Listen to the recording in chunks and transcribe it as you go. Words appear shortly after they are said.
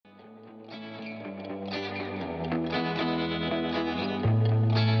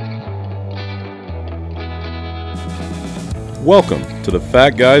Welcome to the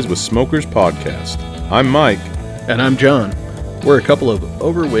Fat Guys with Smokers podcast. I'm Mike. And I'm John. We're a couple of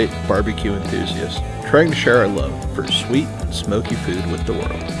overweight barbecue enthusiasts trying to share our love for sweet and smoky food with the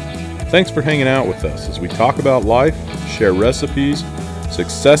world. Thanks for hanging out with us as we talk about life, share recipes,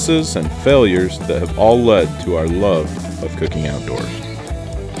 successes, and failures that have all led to our love of cooking outdoors.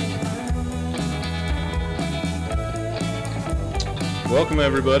 Welcome,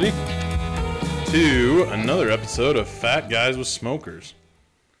 everybody, to another episode of Fat Guys with Smokers.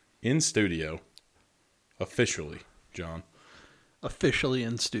 In studio. Officially, John. Officially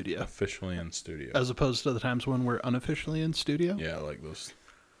in studio. Officially in studio. As opposed to the times when we're unofficially in studio? Yeah, like those.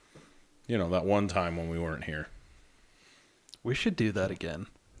 You know, that one time when we weren't here. We should do that again.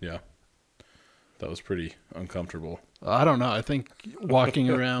 Yeah. That was pretty uncomfortable. I don't know. I think walking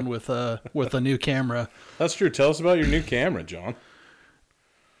around with a new camera. That's true. Tell us about your new camera, John.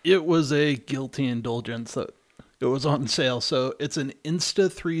 It was a guilty indulgence. It was on sale. So it's an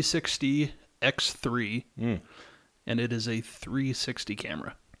Insta360 X3, and it is a 360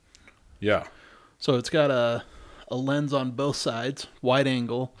 camera. Yeah. So it's got a lens on both sides, wide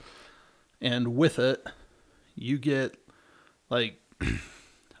angle, and with it, you get, like,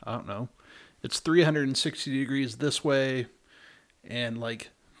 I don't know, it's 360 degrees this way and,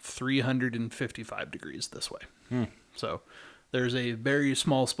 like, 355 degrees this way. So there's a very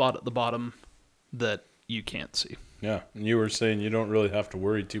small spot at the bottom that you can't see. Yeah, and you were saying you don't really have to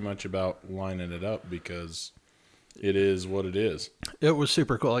worry too much about lining it up because it is what it is. It was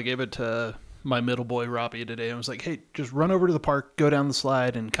super cool. I gave it to my middle boy, Robbie, today. And was like, hey, just run over to the park, go down the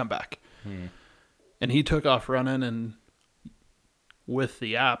slide, and come back. And he took off running, and with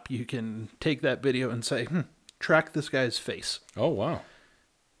the app, you can take that video and say, track this guy's face. Oh, wow.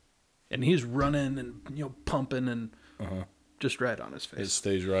 And he's running and, pumping and just right on his face. It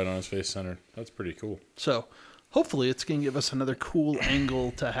stays right on his face center. That's pretty cool. So hopefully it's going to give us another cool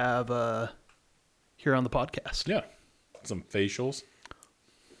angle to have here on the podcast. Yeah. Some facials.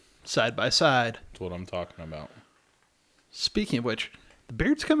 Side by side. That's what I'm talking about. Speaking of which, the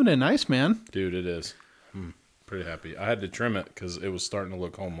beard's coming in nice, man. Dude, it is. I'm pretty happy. I had to trim it because it was starting to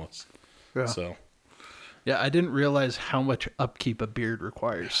look homeless. Yeah. So. Yeah, I didn't realize how much upkeep a beard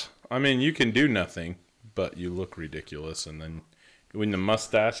requires. I mean, you can do nothing, but you look ridiculous. And then when the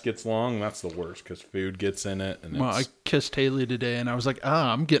mustache gets long, that's the worst because food gets in it. And I kissed Haley today, and I was like,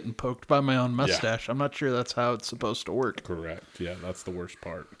 I'm getting poked by my own mustache. Yeah. I'm not sure that's how it's supposed to work. Correct. Yeah, that's the worst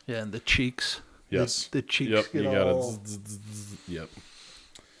part. Yeah, and the cheeks. Yes. The cheeks yep, get you all... Yep.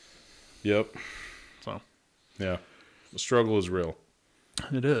 Yep. So. Yeah. The struggle is real.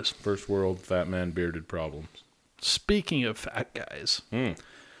 It is. First world fat man bearded problems. Speaking of fat guys,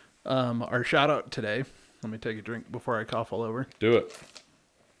 our shout out today. Let me take a drink before I cough all over. Do it.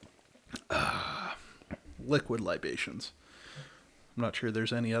 Liquid libations. I'm not sure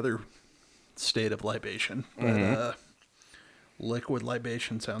there's any other state of libation, but liquid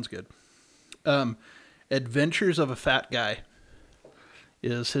libation sounds good. Adventures of a Fat Guy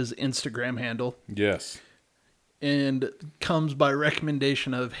is his Instagram handle. Yes. And comes by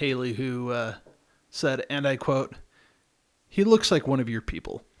recommendation of Haley, who said, and I quote, "He looks like one of your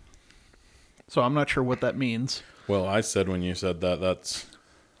people." So I'm not sure what that means. Well, I said when you said that,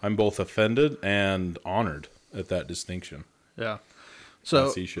 I'm both offended and honored at that distinction. Yeah. So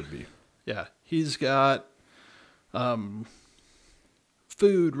as he should be. Yeah. He's got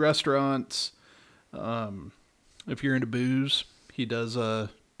food, restaurants. If you're into booze, he does a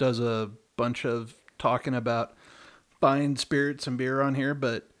bunch of talking about fine spirits and beer on here,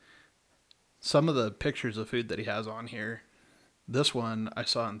 but some of the pictures of food that he has on here, this one I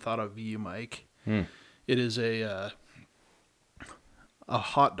saw and thought of you, Mike. It is a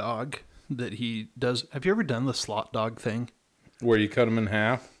hot dog that he does. Have you ever done the slot dog thing? Where you cut them in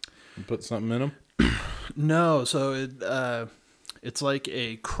half and put something in them? No. So it's like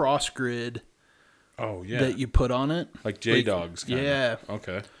a cross grid. Oh, yeah. That you put on it. Like J-Dogs. Yeah.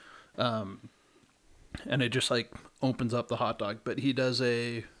 Okay. And it just like opens up the hot dog. But he does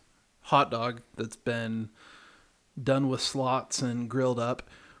a hot dog that's been done with slots and grilled up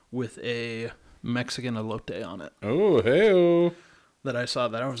with a Mexican elote on it. Oh, hey-oh. That I saw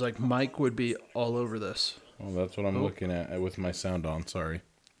that. I was like, Mike would be all over this. Oh, that's what I'm looking at with my sound on. Sorry.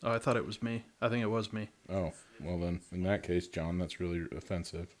 Oh, I thought it was me. I think it was me. Oh, well then, in that case, John, that's really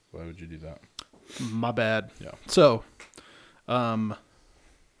offensive. Why would you do that? My bad. Yeah. So, and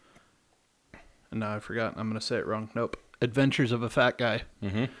now I forgot. I'm going to say it wrong. Nope. Adventures of a Fat Guy.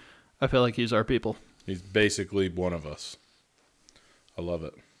 I feel like he's our people. He's basically one of us. I love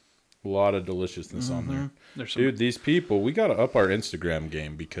it. A lot of deliciousness on there. Dude, these people, we got to up our Instagram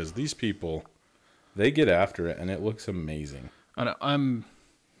game because these people, They get after it, and it looks amazing. I know.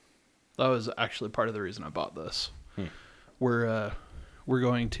 That was actually part of the reason I bought this. We're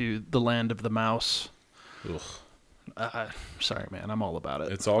going to the land of the mouse. Sorry, man. I'm all about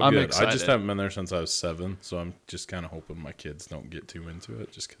it. It's all I'm good. excited. I just haven't been there since I was 7, so I'm just kind of hoping my kids don't get too into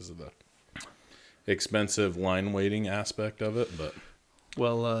it just because of the expensive line waiting aspect of it. But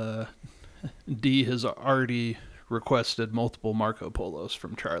well, D has already requested multiple Marco Polos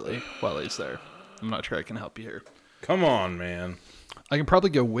from Charlie while he's there. I'm not sure I can help you here. come on, man. I can probably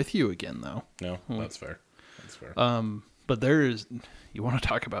go with you again, though. No, that's fair. That's fair. But you want to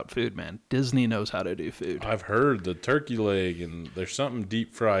talk about food, man. Disney knows how to do food. I've heard the turkey leg, and there's something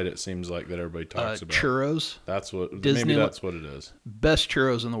deep fried, it seems like, that everybody talks about. Churros. That's what, Disney, maybe that's what it is. Best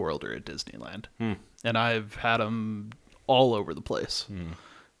churros in the world are at Disneyland. And I've had them all over the place.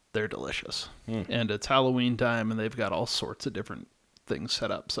 They're delicious. And it's Halloween time, and they've got all sorts of different things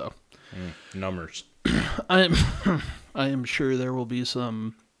set up. So, Numbers. I am sure there will be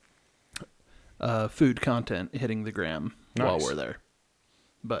some food content hitting the gram while we're there.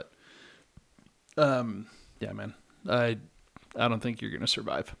 But, yeah, man, I don't think you're going to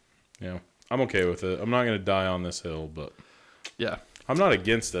survive. Yeah, I'm okay with it. I'm not going to die on this hill, but yeah, I'm not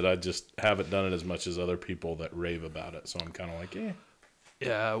against it. I just haven't done it as much as other people that rave about it. So I'm kind of like,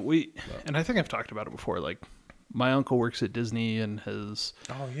 Yeah, and I think I've talked about it before. Like, my uncle works at Disney and has,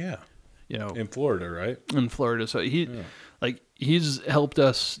 in Florida, right? In Florida. So he's helped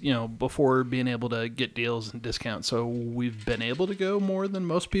us, before being able to get deals and discounts. So we've been able to go more than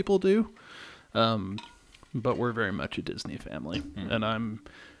most people do. But we're very much a Disney family. And I'm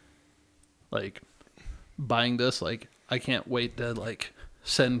like buying this. Like, I can't wait to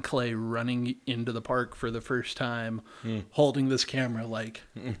send Clay running into the park for the first time, holding this camera.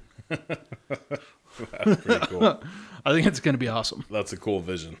 That's pretty cool. I think it's going to be awesome. That's a cool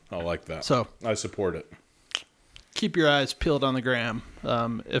vision. I like that. So I support it. Keep your eyes peeled on the gram.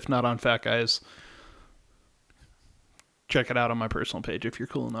 If not on Fat Guys, check it out on my personal page if you're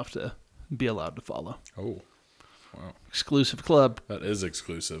cool enough to be allowed to follow. Oh, wow. Exclusive club. That is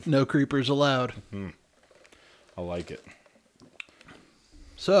exclusive. No creepers allowed. I like it.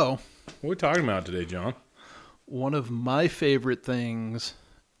 So, what are we talking about today, John? One of my favorite things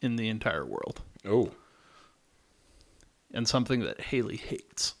in the entire world. Oh. And something that Haley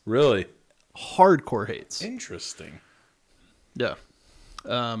hates. Really? Hardcore hates. Interesting. Yeah.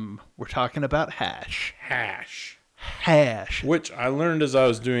 We're talking about hash. Hash. Which I learned as I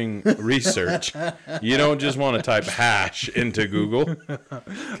was doing research. You don't just want to type hash into Google.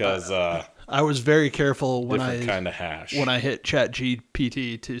 Because I was very careful when different kind of hash. When I hit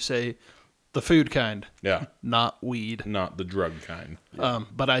ChatGPT to say the food kind. Yeah. Not weed. Not the drug kind. Yeah.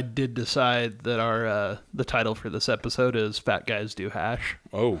 But I did decide that the title for this episode is Fat Guys Do Hash.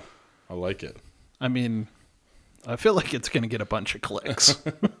 Oh, I like it. I mean, I feel like it's going to get a bunch of clicks.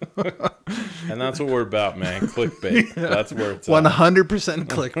 And that's what we're about, man. Clickbait. Yeah. That's where it's 100%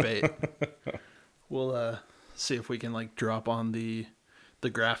 clickbait. We'll see if we can drop on the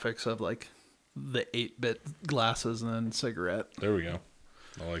graphics of the 8-bit glasses and then cigarette. There we go.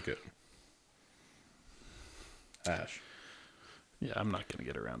 I like it. Hash. Yeah, I'm not going to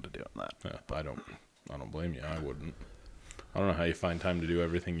get around to doing that. Yeah, I don't blame you. I wouldn't. I don't know how you find time to do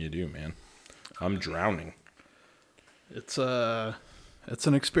everything you do, man. I'm drowning. It's an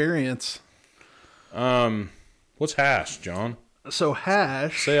experience. What's hash, John? So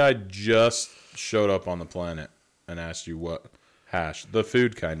hash. Say I just showed up on the planet and asked you what hash, the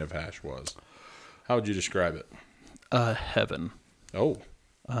food kind of hash, was. How would you describe it? Heaven. Oh.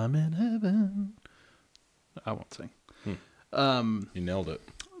 I'm in heaven. I won't sing. You nailed it.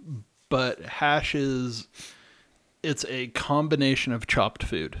 But hash it's a combination of chopped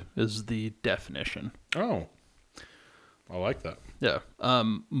food is the definition. Oh. I like that. Yeah.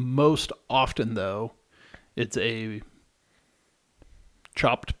 Most often, though, it's a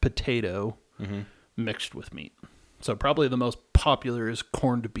chopped potato mixed with meat. So probably the most popular is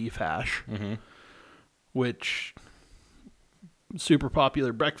corned beef hash, which super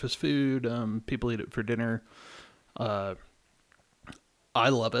popular breakfast food. People eat it for dinner. I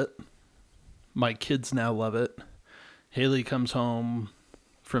love it. My kids now love it. Haley comes home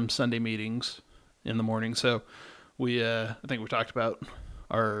from Sunday meetings in the morning, so I think we talked about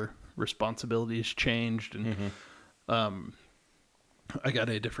our responsibilities changed, and I got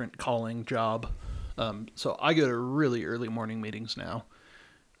a different calling job. So I go to really early morning meetings now,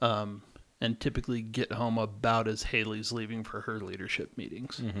 and typically get home about as Haley's leaving for her leadership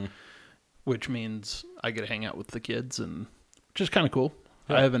meetings, which means I get to hang out with the kids, and which is kind of cool.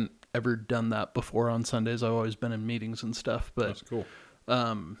 Yeah. I haven't ever done that before on Sundays. I've always been in meetings and stuff, but that's cool.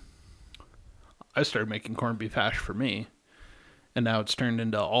 I started making corned beef hash for me. And now it's turned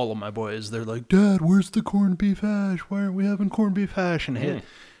into all of my boys. They're like, Dad, where's the corned beef hash? Why aren't we having corned beef hash? And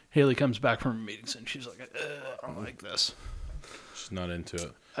Haley comes back from her meetings and she's like, I don't like this. She's not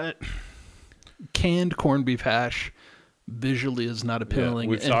into it. Canned corned beef hash visually is not appealing.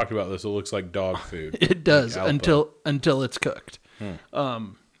 Yeah, we've talked about this. It looks like dog food. It does, like until it's cooked.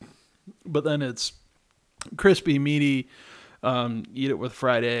 But then it's crispy, meaty. Eat it with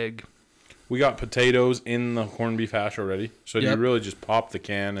fried egg. We got potatoes in the corned beef hash already. So do you really just pop the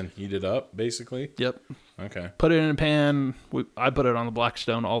can and heat it up, basically? Yep. Okay. Put it in a pan. I put it on the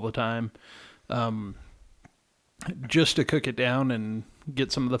Blackstone all the time, just to cook it down and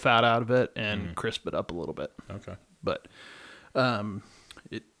get some of the fat out of it and crisp it up a little bit. Okay. But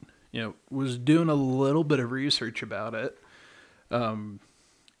it was doing a little bit of research about it, and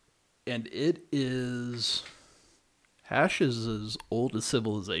it is. Hash is as old as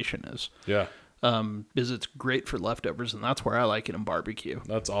civilization is. Yeah. Because it's great for leftovers, and that's where I like it in barbecue.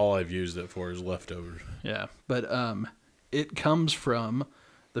 That's all I've used it for is leftovers. Yeah. But it comes from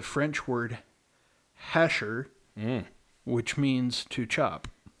the French word hasher, which means to chop.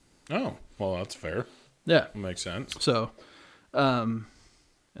 Oh, well, that's fair. Yeah. That makes sense. So, and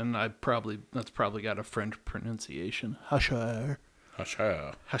that's probably got a French pronunciation. Hasher.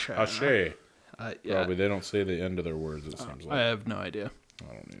 Hasher. Hasher. Haché. Yeah. Probably. They don't say the end of their words, it seems like. I have no idea.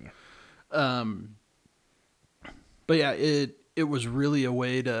 I don't either. But yeah, it was really a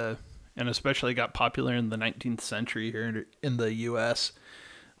way to, and especially got popular in the 19th century here in the U.S.,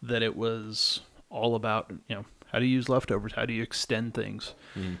 that it was all about, how do you use leftovers? How do you extend things?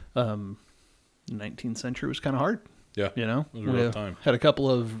 The 19th century was kind of hard. Yeah. It was a rough time. Had a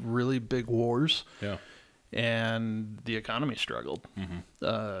couple of really big wars. Yeah. And the economy struggled.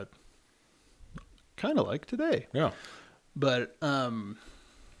 Kind of like today. Yeah. But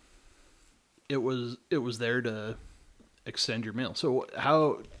it was there to extend your meal. So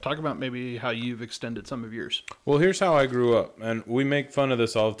talk about maybe how you've extended some of yours. Well, here's how I grew up, and we make fun of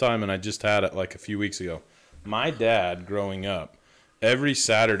this all the time, and I just had it like a few weeks ago. My dad, growing up, every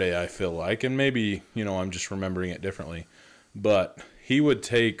Saturday, I feel like, and maybe, I'm just remembering it differently, but he would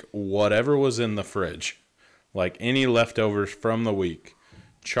take whatever was in the fridge, like any leftovers from the week,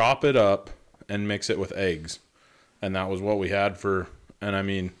 chop it up, and mix it with eggs. And that was what we had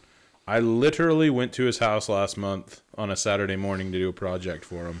I literally went to his house last month on a Saturday morning to do a project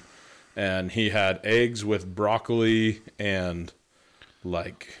for him. And he had eggs with broccoli and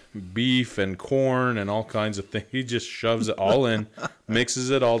like beef and corn and all kinds of things. He just shoves it all in, mixes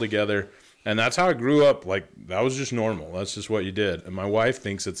it all together. And that's how I grew up. Like, that was just normal. That's just what you did. And my wife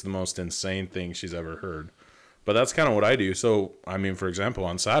thinks it's the most insane thing she's ever heard. But that's kind of what I do. So, for example,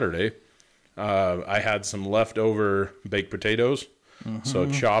 on Saturday, I had some leftover baked potatoes, so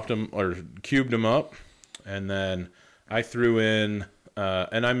chopped them or cubed them up, and then I threw in,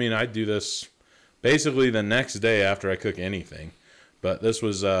 I do this basically the next day after I cook anything, but this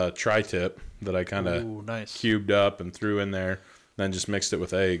was tri-tip that I kind of cubed up and threw in there, then just mixed it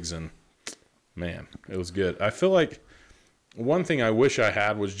with eggs, and man, it was good. I feel like one thing I wish I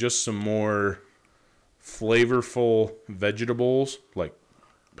had was just some more flavorful vegetables, like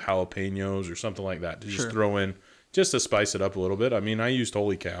jalapenos or something like that to just throw in just to spice it up a little bit. I used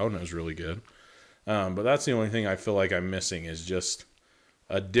holy cow and it was really good. But that's the only thing I feel like I'm missing is just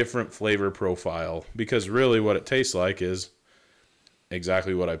a different flavor profile, because really what it tastes like is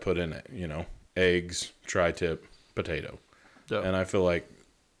exactly what I put in it, eggs, tri-tip, potato. Yeah. And I feel like,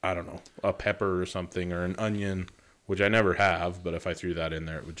 I don't know, a pepper or something or an onion, which I never have, but if I threw that in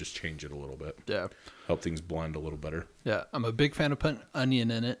there, it would just change it a little bit. Yeah. Help things blend a little better. Yeah, I'm a big fan of putting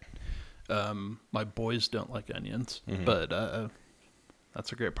onion in it. My boys don't like onions, but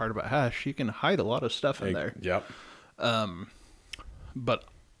that's a great part about hash. You can hide a lot of stuff in there. Yep. But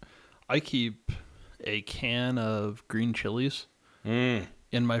I keep a can of green chilies in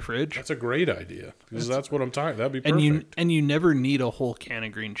my fridge. That's a great idea, because that's what I'm talking. That'd be perfect. And you never need a whole can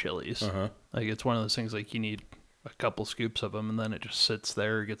of green chilies. Like, it's one of those things, like, you need a couple scoops of them, and then it just sits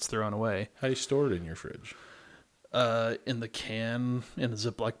there, gets thrown away. How do you store it in your fridge? In the can, in a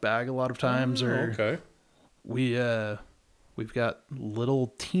Ziploc bag a lot of times. Okay. We've got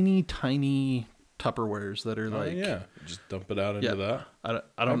little teeny tiny Tupperwares that are just dump it out into that.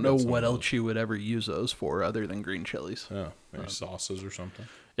 I don't know what else you would ever use those for other than green chilies. Yeah, maybe sauces or something.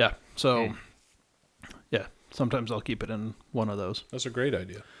 Yeah, so sometimes I'll keep it in one of those. That's a great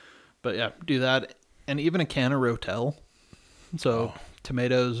idea. But yeah, do that. And even a can of Rotel. So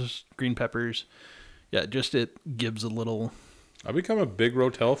tomatoes, green peppers. Yeah, just it gives a little. I've become a big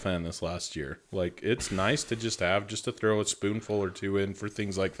Rotel fan this last year. Like, it's nice to just to throw a spoonful or two in for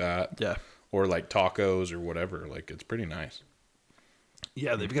things like that. Yeah. or like tacos or whatever. Like, it's pretty nice.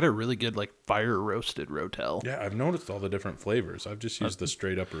 Yeah, they've got a really good like fire roasted rotel. Yeah, I've noticed all the different flavors. I've just used the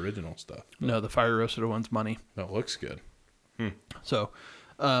straight up original stuff. No, the fire roasted one's money. That looks good. So,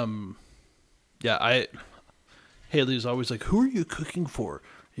 yeah, Haley's always like, "Who are you cooking for? Are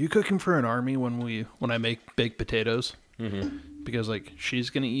you cooking for an army when I make baked potatoes?" Mm-hmm. Because like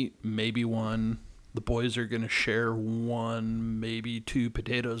she's gonna eat maybe one. The boys are going to share one, maybe 2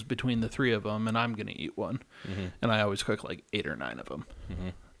 potatoes between the 3 of them, and I'm going to eat one. Mm-hmm. And I always cook like 8 or 9 of them. Mm-hmm.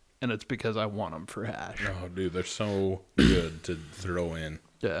 And it's because I want them for hash. Oh, dude, they're so good to throw in.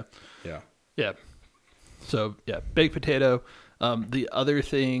 Yeah. Yeah. Yeah. So, yeah, baked potato. The other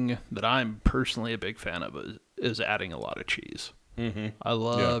thing that I'm personally a big fan of is adding a lot of cheese. Mm-hmm. I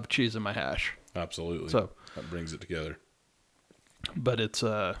love cheese in my hash. Absolutely. So that brings it together. But it's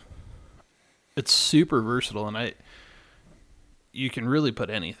super versatile, and you can really put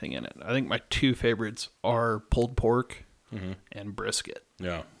anything in it. I think my 2 favorites are pulled pork and brisket.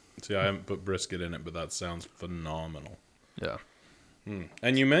 Yeah. See, I haven't put brisket in it, but that sounds phenomenal. Yeah.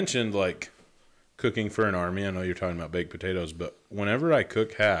 And you mentioned, like, cooking for an army. I know you're talking about baked potatoes, but whenever I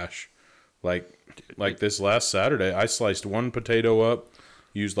cook hash, like this last Saturday, I sliced 1 potato up,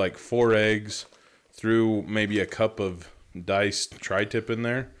 used like 4 eggs, threw maybe a cup of diced tri-tip in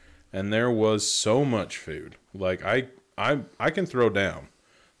there, and there was so much food. Like, I can throw down.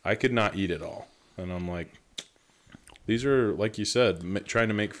 I could not eat it all. And I'm like, these are, like you said, trying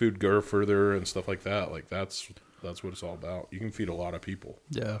to make food go further and stuff like that. Like, that's what it's all about. You can feed a lot of people.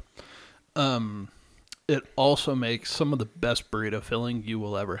 Yeah. It also makes some of the best burrito filling you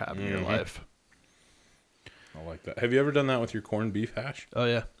will ever have in your life. I like that. Have you ever done that with your corned beef hash? Oh,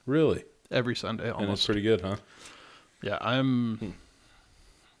 yeah. Really? Every Sunday, almost. And it's pretty good, huh? Yeah,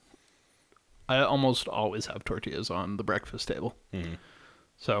 I almost always have tortillas on the breakfast table. Mm-hmm.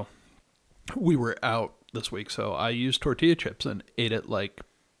 So we were out this week, so I used tortilla chips and ate it like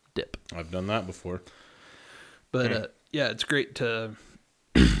dip. I've done that before. But yeah, it's great to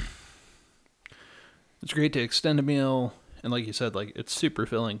extend a meal, and like you said, like it's super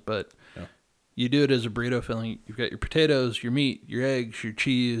filling. But you do it as a burrito filling. You've got your potatoes, your meat, your eggs, your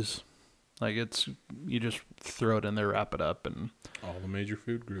cheese. Like you just throw it in there, wrap it up, and all the major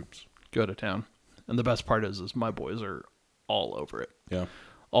food groups. Go to town. And the best part is my boys are all over it. Yeah.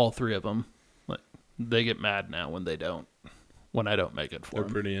 All 3 of them. Like, they get mad now when I don't make it for them.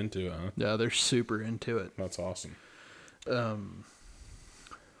 They're pretty into it, huh? Yeah, they're super into it. That's awesome. I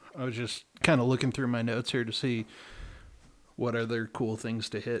was just kind of looking through my notes here to see what other cool things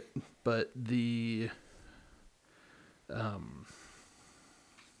to hit. But the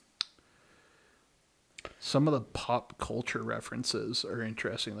some of the pop culture references are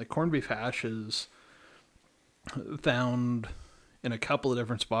interesting. Like corned beef hash is found in a couple of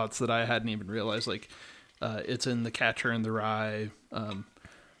different spots that I hadn't even realized. Like it's in The Catcher in the Rye,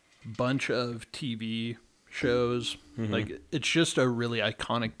 bunch of TV shows. Mm-hmm. Like it's just a really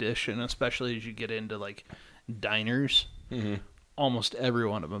iconic dish, and especially as you get into like diners, almost every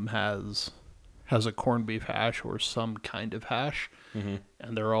one of them has a corned beef hash or some kind of hash,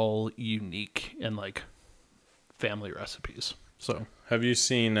 and they're all unique and like family recipes. So, have you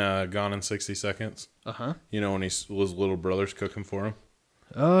seen Gone in 60 Seconds? Uh-huh. You know when his little brother's cooking for him?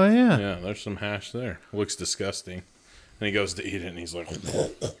 Oh, yeah. Yeah, there's some hash there. Looks disgusting. And he goes to eat it, and he's like, "It's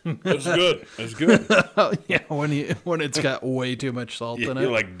good. It's good." Yeah, when it's got way too much salt in it. He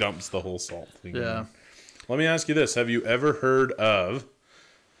like dumps the whole salt thing. Yeah. Let me ask you this: have you ever heard of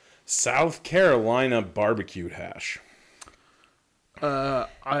South Carolina barbecued hash?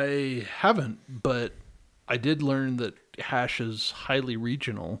 I haven't, but I did learn that hash is highly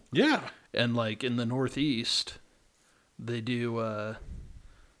regional. Yeah. And like in the Northeast, they do,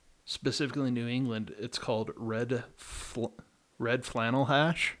 specifically New England, it's called red flannel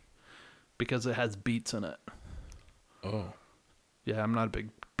hash because it has beets in it. Oh. Yeah, I'm not a big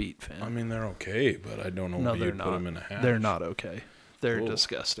beet fan. I mean, they're okay, but I don't know why you put them in a hash. They're not okay. They're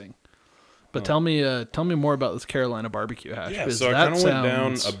disgusting. But tell me more about this Carolina barbecue hash. Yeah, so I kind of went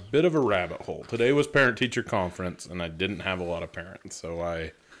down a bit of a rabbit hole. Today was parent-teacher conference, and I didn't have a lot of parents, so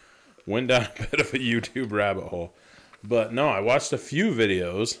I went down a bit of a YouTube rabbit hole. But no, I watched a few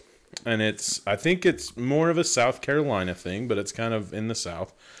videos, and I think it's more of a South Carolina thing, but it's kind of in the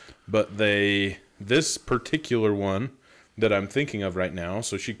South. But this particular one that I'm thinking of right now,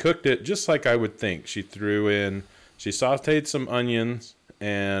 so she cooked it just like I would think. She sauteed some onions,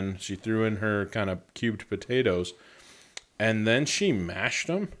 and she threw in her kind of cubed potatoes, and then she mashed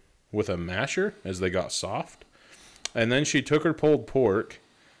them with a masher as they got soft. And then she took her pulled pork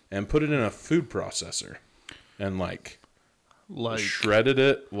and put it in a food processor and like shredded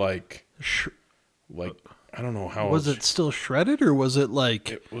it like Like, I don't know how Was it still shredded or was it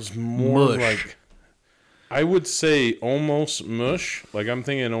like it was more mush? like, I would say almost mush. Like, I'm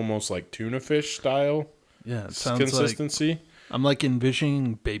thinking almost like tuna fish style Yeah, it sounds consistency. I'm like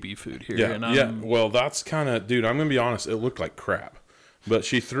envisioning baby food here. Yeah, And yeah. Well, that's kind of, dude, I'm going to be honest. It looked like crap. But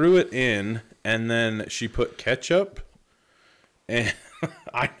she threw it in, and then she put ketchup. And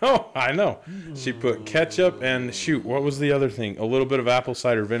I know. She put ketchup and, shoot, what was the other thing? A little bit of apple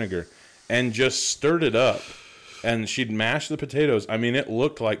cider vinegar. And just stirred it up. And she'd mash the potatoes. I mean, it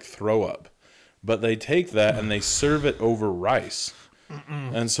looked like throw up. But they take that and they serve it over rice.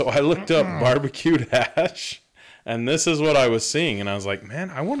 And so I looked up barbecued hash. And this is what I was seeing. And I was like, man,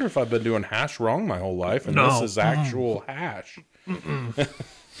 I wonder if I've been doing hash wrong my whole life. And this is actual hash.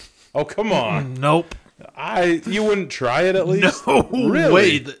 Oh, come on. Nope. You wouldn't try it at least? No Really?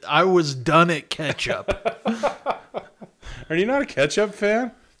 way. I was done at ketchup. Are you not a ketchup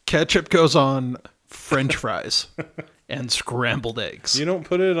fan? Ketchup goes on French fries and scrambled eggs. You don't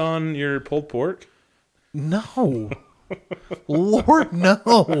put it on your pulled pork? No. Lord,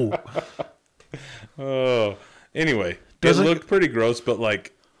 no. Oh. Anyway, Does it it- looked pretty gross, but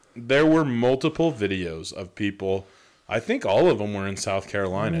like there were multiple videos of people. I think all of them were in South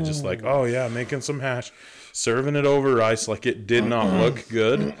Carolina, just like, oh yeah, making some hash, serving it over rice. Like it did not look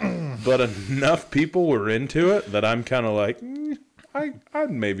good, but enough people were into it that I'm kind of like,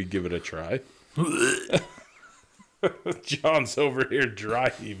 I'd maybe give it a try. John's over here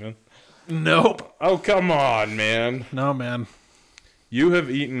dry even. Nope. Oh, come on, man. No, man. You have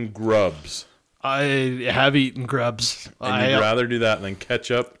eaten grubs. I have eaten grubs. And you'd rather do that than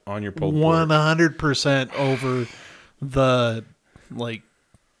ketchup on your pulled pork. 100% over the like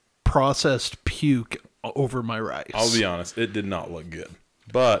processed puke over my rice. I'll be honest, it did not look good.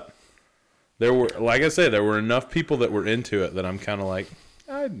 But there were, like I say, there were enough people that were into it that I'm kind of like,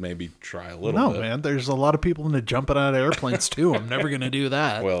 I'd maybe try a little bit. No, man. There's a lot of people into jumping out of airplanes too. I'm never going to do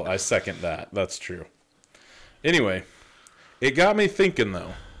that. Well, I second that. That's true. Anyway, it got me thinking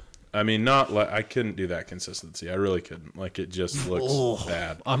though. I mean, not like I couldn't do that consistency. I really couldn't. Like it just looks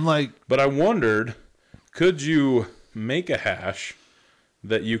bad. I'm like, But I wondered, could you make a hash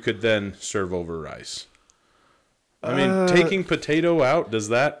that you could then serve over rice? I mean, taking potato out, does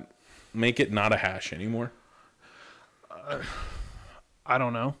that make it not a hash anymore? I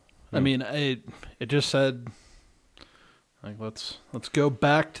don't know. I mean, it just said like let's go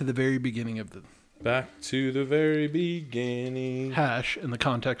back to the very beginning of the Back to the very beginning. hash in the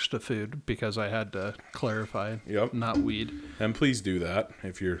context of food because I had to clarify. Yep. Not weed. And please do that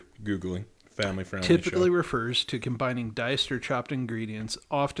if you're Googling family friendly Typically show. refers to combining diced or chopped ingredients,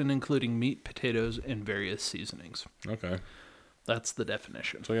 often including meat, potatoes, and various seasonings. Okay. That's the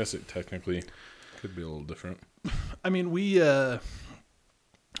definition. So I guess it technically could be a little different. I mean, we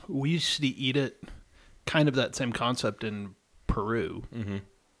used to eat it kind of that same concept in Peru.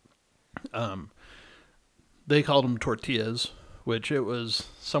 Mm-hmm. They called them tortillas, which it was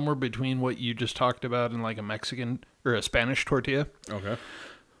somewhere between what you just talked about and like a Mexican or a Spanish tortilla. Okay.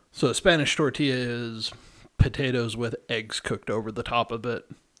 So a Spanish tortilla is potatoes with eggs cooked over the top of it.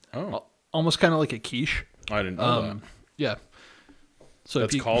 Oh. Almost kind of like a quiche. I didn't know that. Yeah. So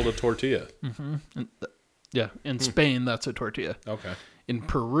That's called a tortilla. Yeah, in Spain, that's a tortilla. Okay. In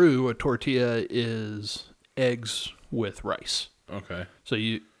Peru, a tortilla is eggs with rice. Okay.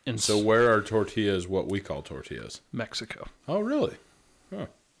 So where are tortillas what we call tortillas? Mexico. Oh, really? Huh.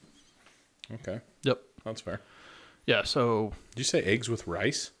 Okay. Yep. That's fair. Yeah, so Did you say eggs with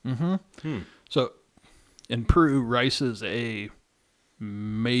rice? so in Peru, rice is a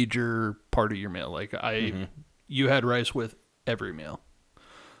major part of your meal. Like you had rice with every meal.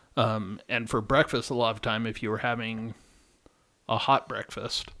 And for breakfast, a lot of time, if you were having a hot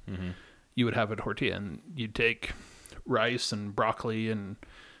breakfast, you would have a tortilla, and you'd take rice and broccoli and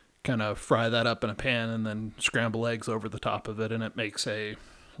kind of fry that up in a pan, and then scramble eggs over the top of it, and it makes a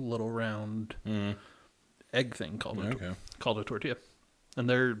little round egg thing called a tortilla, and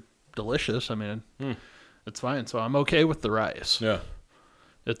they're delicious. I mean, it's fine. So I'm okay with the rice. Yeah.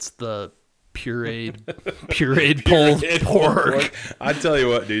 It's the pureed pulled pork. I tell you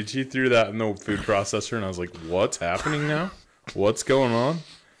what, dude, she threw that in the food processor, and I was like, "What's happening now? What's going on?"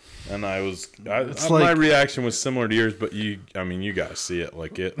 And my reaction was similar to yours, but you guys see it.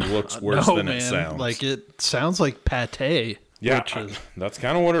 Like it looks worse than it sounds. Like it sounds like pate. Yeah, that's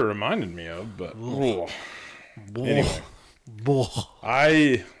kind of what it reminded me of. But anyway,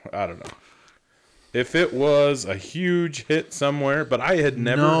 I don't know. If it was a huge hit somewhere, but I had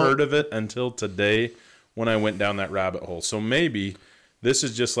never heard of it until today when I went down that rabbit hole. So maybe this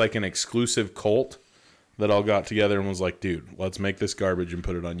is just like an exclusive cult that all got together and was like, dude, let's make this garbage and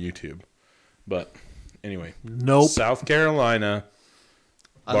put it on YouTube. But anyway. Nope. South Carolina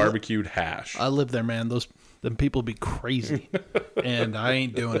barbecued hash. I live there, man. Them people be crazy, and I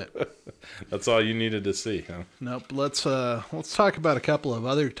ain't doing it. That's all you needed to see, huh? Nope. Let's talk about a couple of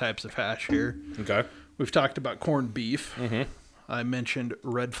other types of hash here. Okay. We've talked about corned beef. Mm-hmm. I mentioned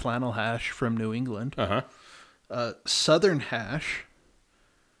red flannel hash from New England. Uh-huh. Southern hash,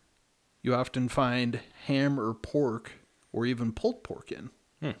 you often find ham or pork or even pulled pork in.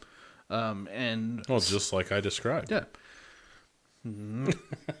 And Well, just like I described. yeah. Is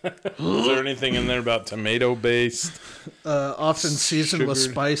there anything in there about tomato-based? Often seasoned with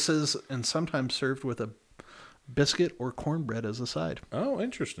Sugar. spices and sometimes served with a biscuit or cornbread as a side. Oh,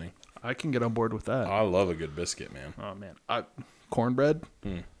 interesting. I can get on board with that. I love a good biscuit, man. Oh, man. Cornbread?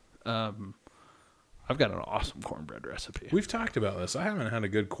 I've got an awesome cornbread recipe. We've talked about this. I haven't had a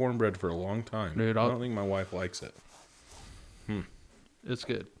good cornbread for a long time. Dude, I don't think my wife likes it. It's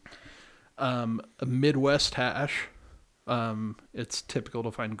good. A Midwest hash. It's typical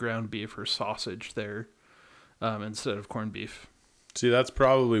to find ground beef or sausage there instead of corned beef. See, that's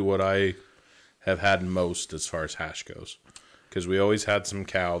probably what I have had most as far as hash goes. Because we always had some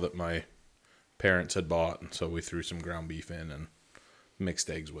cow that my parents had bought, and so we threw some ground beef in and mixed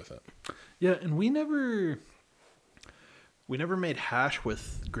eggs with it. Yeah, and we never made hash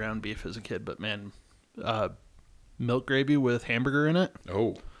with ground beef as a kid, but man, milk gravy with hamburger in it.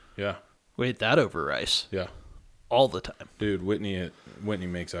 Oh, yeah. We ate that over rice Yeah. all the time. Dude, Whitney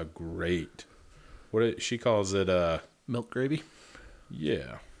makes a great, she calls it, Milk gravy?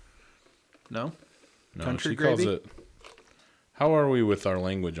 yeah. No? No, Country she gravy? calls it, how are we with our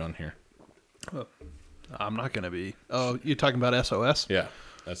language on here? Oh, I'm not going to be. Oh, you talking about SOS? Yeah,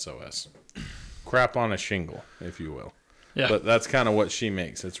 SOS. Crap on a shingle, if you will. Yeah. But that's kind of what she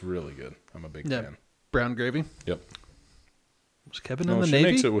makes. It's really good. I'm a big fan. Brown gravy? Yep. Was Kevin in the she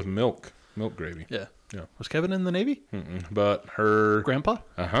Navy? makes it with milk gravy. Yeah. Yeah. Was Kevin in the Navy? Mm-mm. But her Grandpa?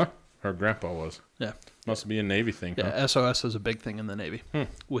 her grandpa was. Yeah. Must be a Navy thing. Yeah, Huh? SOS is a big thing in the Navy.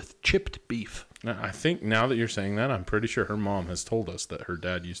 With chipped beef. Now, I think now that you're saying that, I'm pretty sure her mom has told us that her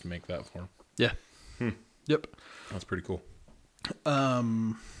dad used to make that for him. Yeah. Yep. That's pretty cool.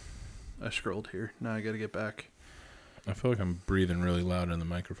 I scrolled here. Now I got to get back. I feel like I'm breathing really loud in the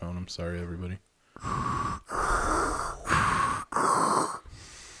microphone. I'm sorry, everybody.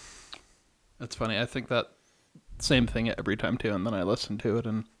 That's funny. I think that same thing every time too, and then I listen to it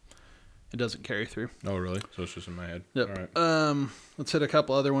and it doesn't carry through. Oh, really? So it's just in my head. Yep. All right. Let's hit a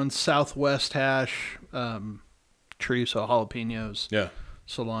couple other ones. Southwest hash, chorizo, jalapenos, Yeah.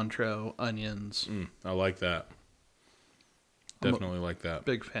 cilantro, onions. I like that. Definitely like that.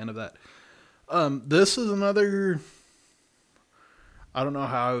 Big fan of that. This is another. I don't know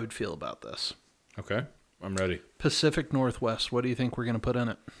how I would feel about this. Okay. I'm ready. Pacific Northwest. What do you think we're going to put in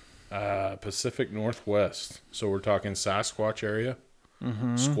it? Pacific Northwest. So we're talking Sasquatch area,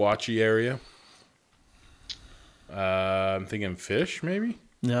 Squatchy area. I'm thinking fish, maybe.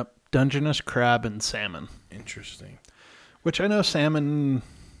 Yep. Dungeness crab and salmon. Interesting. Which I know salmon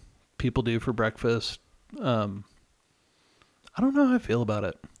people do for breakfast. I don't know how I feel about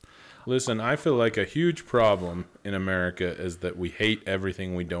it. Listen, I feel like a huge problem in America is that we hate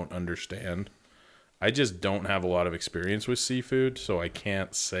everything we don't understand. I just don't have a lot of experience with seafood, so I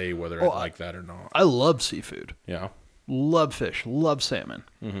can't say whether I like that or not. I love seafood. Yeah. Love fish. Love salmon.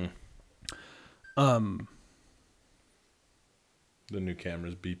 The new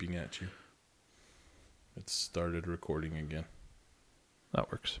camera's beeping at you. It started recording again.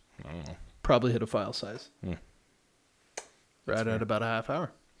 That works. I don't know. Probably hit a file size. Right fair. at about a half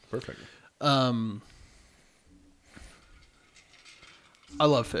hour. Perfect. I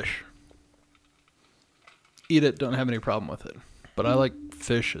love fish. Eat it, don't have any problem with it. But I like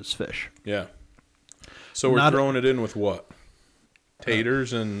fish as fish. Yeah. So we're throwing it in with what?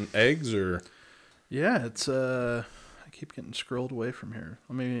 Taters and eggs, or? Yeah, it's I keep getting scrolled away from here.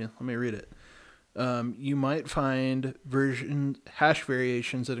 Let me read it. You might find hash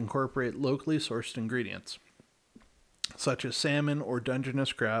variations that incorporate locally sourced ingredients, such as salmon or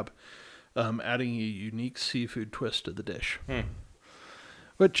Dungeness crab, adding a unique seafood twist to the dish.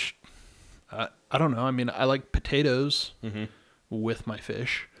 Which, I don't know. I mean, I like potatoes with my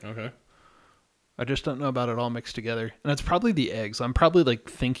fish. Okay. I just don't know about it all mixed together. And it's probably the eggs. I'm probably like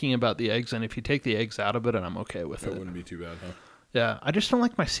thinking about the eggs, and if you take the eggs out of it, and I'm okay with it. That wouldn't be too bad, huh? Yeah, I just don't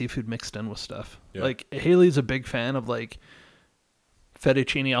like my seafood mixed in with stuff. Yeah. Like, Haley's a big fan of, like,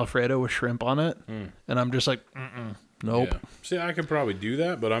 fettuccine Alfredo with shrimp on it. And I'm just like, nope. Yeah. See, I could probably do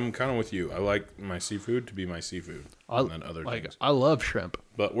that, but I'm kind of with you. I like my seafood to be my seafood, and then other things. I love shrimp.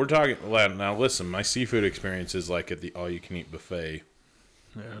 But we're talking, now listen, my seafood experience is like at the all-you-can-eat buffet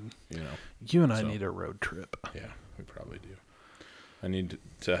And you know. you and I need a road trip. Yeah, we probably do. I need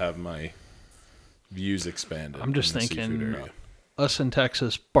to have my views expanded. I'm just thinking us in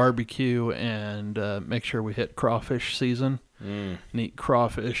Texas barbecue and make sure we hit crawfish season. And eat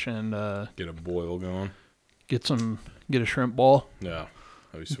crawfish and get a boil going. Get a shrimp ball. Yeah,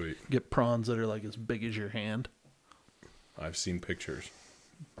 that'd be sweet. Get prawns that are like as big as your hand. I've seen pictures.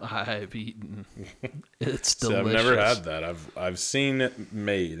 I've eaten. It's delicious. See, I've never had that. I've seen it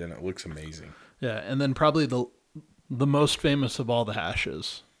made and it looks amazing. Yeah, and then probably the most famous of all the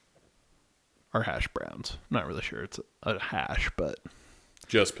hashes are hash browns. I'm not really sure it's a hash, but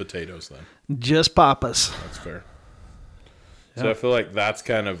just potatoes then. Just papas. That's fair. Yeah. So I feel like that's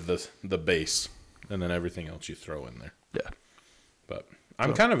kind of the base, and then everything else you throw in there. Yeah. But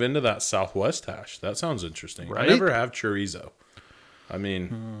I'm kind of into that Southwest hash. That sounds interesting. Right? I never have chorizo. I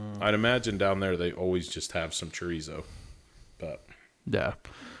mean, I'd imagine down there they always just have some chorizo. But yeah,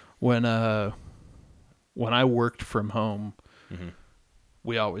 when I worked from home,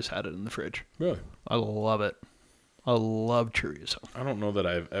 we always had it in the fridge. Really? I love it. I love chorizo. I don't know that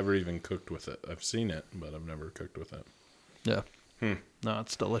I've ever even cooked with it. I've seen it, but I've never cooked with it. Yeah. No,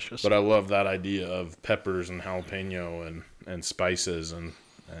 it's delicious. But I love that idea of peppers and jalapeno and spices and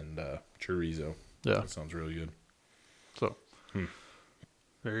chorizo. Yeah. That sounds really good. So,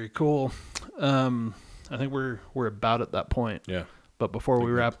 very cool. I think we're about at that point. Yeah. But before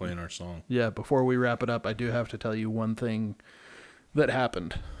we wrap playing our song. Yeah, before we wrap it up, I do have to tell you one thing that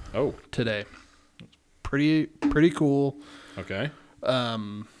happened. Oh, today. Pretty cool. Okay.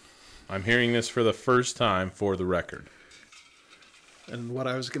 I'm hearing this for the first time for the record. And what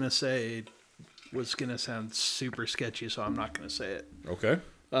I was going to say was going to sound super sketchy, so I'm not going to say it. Okay.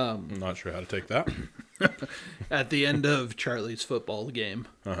 I'm not sure how to take that. At the end of Charlie's football game,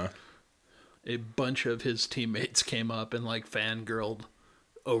 a bunch of his teammates came up and like fangirled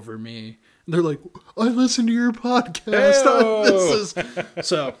over me. And they're like, I listen to your podcast.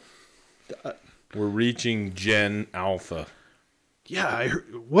 So we're reaching Gen Alpha. Yeah, I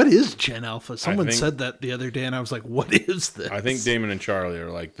heard, what is Gen Alpha? Someone said that the other day, and I was like, what is this? I think Damon and Charlie are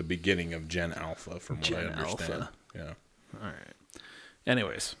like the beginning of Gen Alpha, from what I understand. Alpha. Yeah. All right.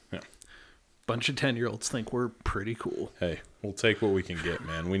 Anyways. Yeah. Bunch of 10-year-olds think we're pretty cool. Hey, we'll take what we can get,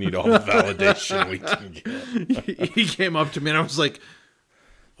 man. We need all the validation we can get. He came up to me, and I was like,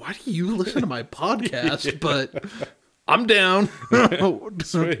 why do you listen to my podcast? Yeah. But I'm down.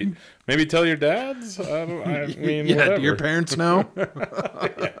 Sweet. Maybe tell your dads? I mean, yeah, whatever. Do your parents know?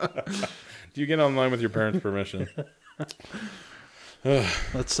 Yeah. Do you get online with your parents' permission?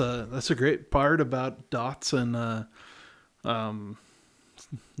 That's a great part about dots and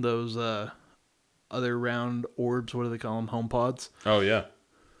those other round orbs. What do they call them? Home pods? Oh, yeah.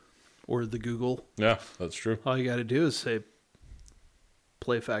 Or the Google. Yeah, that's true. All you got to do is say,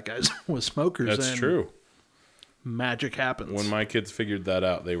 play Fat Guys with Smokers. That's true. Magic happens. When my kids figured that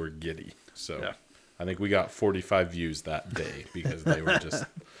out, they were giddy. So yeah. I think we got 45 views that day because they were just,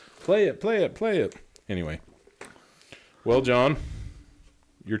 play it. Anyway. Well, John,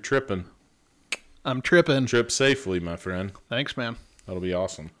 you're tripping. I'm tripping. Trip safely, my friend. Thanks, man. That'll be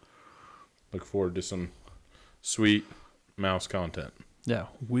awesome. Look forward to some sweet mouse content. Yeah,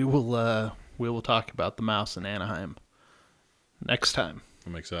 we will talk about the mouse in Anaheim next time.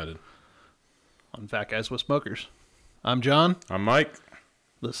 I'm excited. On Fat Guys with Smokers. I'm John. I'm Mike.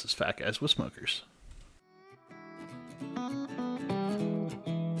 This is Fat Guys with Smokers.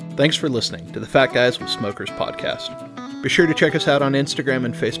 Thanks for listening to the Fat Guys with Smokers podcast. Be sure to check us out on Instagram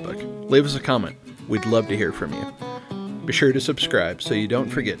and Facebook. Leave us a comment. We'd love to hear from you. Be sure to subscribe so you don't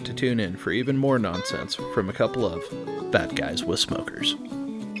forget to tune in for even more nonsense from a couple of Fat Guys with Smokers.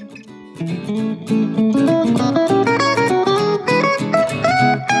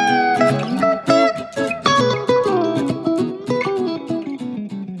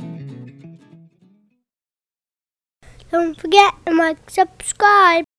 Don't forget to like, subscribe.